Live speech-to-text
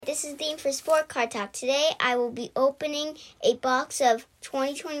This is Dean for Sport Card Talk. Today I will be opening a box of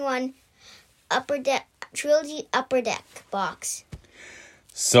 2021 Upper Deck Trilogy Upper Deck box.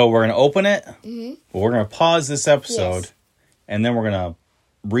 So we're going to open it. Mm-hmm. We're going to pause this episode. Yes. And then we're going to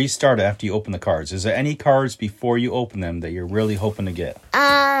restart it after you open the cards. Is there any cards before you open them that you're really hoping to get?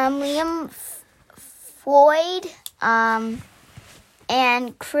 Liam Floyd, and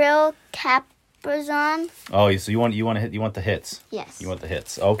Krill Kaprizov. Oh, so you want the hits? Yes. You want the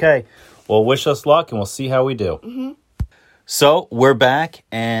hits. Okay. Well, wish us luck and we'll see how we do. Mm-hmm. So we're back,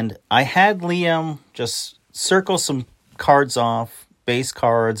 and I had Liam just circle some cards off, base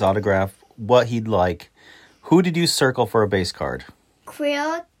cards, autograph, what he'd like. Who did you circle for a base card?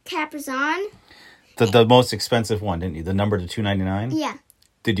 Krill Kaprizov. The most expensive one, didn't you? The number to $2.99? Yeah.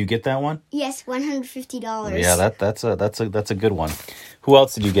 Did you get that one? Yes, $150. Yeah, that's a good one. Who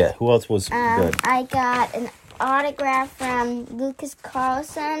else did you get? Who else was good? I got an autograph from Lucas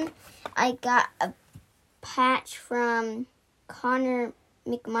Carlson. I got a patch from Connor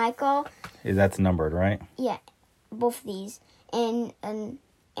McMichael. That's numbered, right? Yeah, both of these. And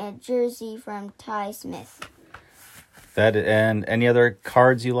a jersey from Ty Smith. That and any other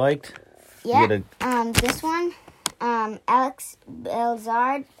cards you liked? Yeah. This one, Alex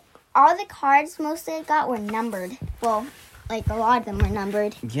Belzard. All the cards mostly I got were numbered. Well, like a lot of them were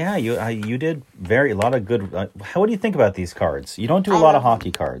numbered. Yeah, you did a lot of good. What do you think about these cards? You don't do a lot of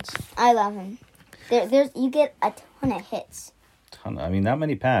hockey cards. I love them. You get a ton of hits. Not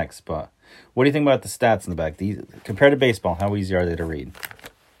many packs, but what do you think about the stats in the back? These compared to baseball, how easy are they to read?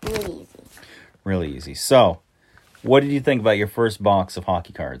 Really easy. Really easy. So, what did you think about your first box of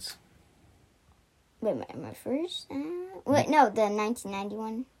hockey cards? Wait, my first? The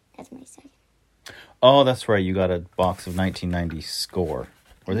 1991. That's my second. Oh, that's right. You got a box of 1990 Score.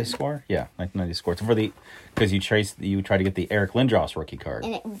 Were they Score? Yeah, 1990 Score. So because you tried to get the Eric Lindros rookie card.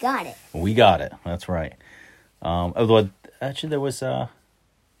 And we got it. We got it. That's right. Although actually there was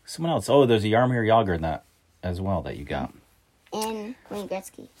someone else. Oh, there's a Jaromir Jagr in that as well that you got. And Wayne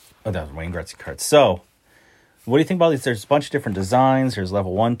Gretzky. Oh, that was Wayne Gretzky card. So, what do you think about these? There's a bunch of different designs. There's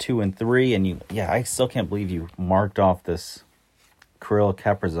level 1, 2, and 3, and I still can't believe you marked off this Krill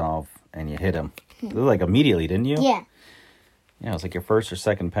Kaprizov and you hit him. Like immediately, didn't you? Yeah. Yeah, it was like your first or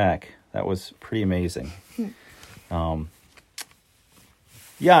second pack. That was pretty amazing.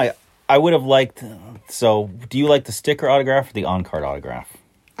 Yeah, I would have liked. So, do you like the sticker autograph or the on-card autograph?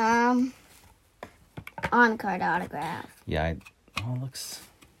 On-card autograph. Yeah, it looks.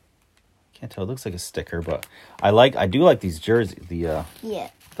 Can't tell. It looks like a sticker, but I do like these jerseys. The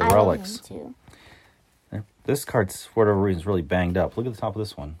relics. Love them too. This card's for whatever reason is really banged up. Look at the top of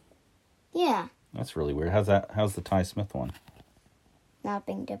this one. Yeah. That's really weird. How's the Ty Smith one? Not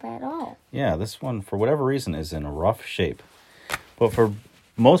banged up at all. Yeah, this one for whatever reason is in a rough shape. But for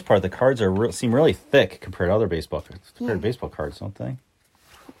most part, the cards seem really thick compared to other baseball cards. Compared to baseball cards, don't they?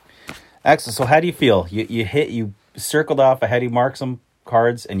 Excellent. So how do you feel? You circled off ahead. You marked some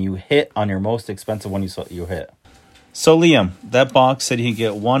cards and you hit on your most expensive one you hit. So Liam, that box said you can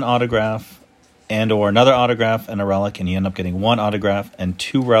get one autograph or another autograph and a relic, and you end up getting one autograph and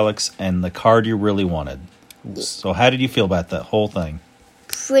 2 relics and the card you really wanted. So how did you feel about that whole thing?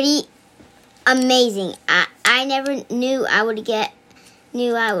 Pretty amazing. I never knew I would get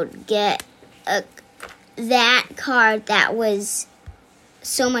that card that was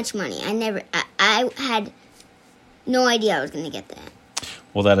so much money. I had no idea I was going to get that.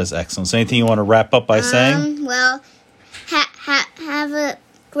 Well, that is excellent. So anything you want to wrap up by saying? Well, have a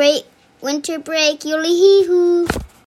great winter break. Yoli-hee-hoo.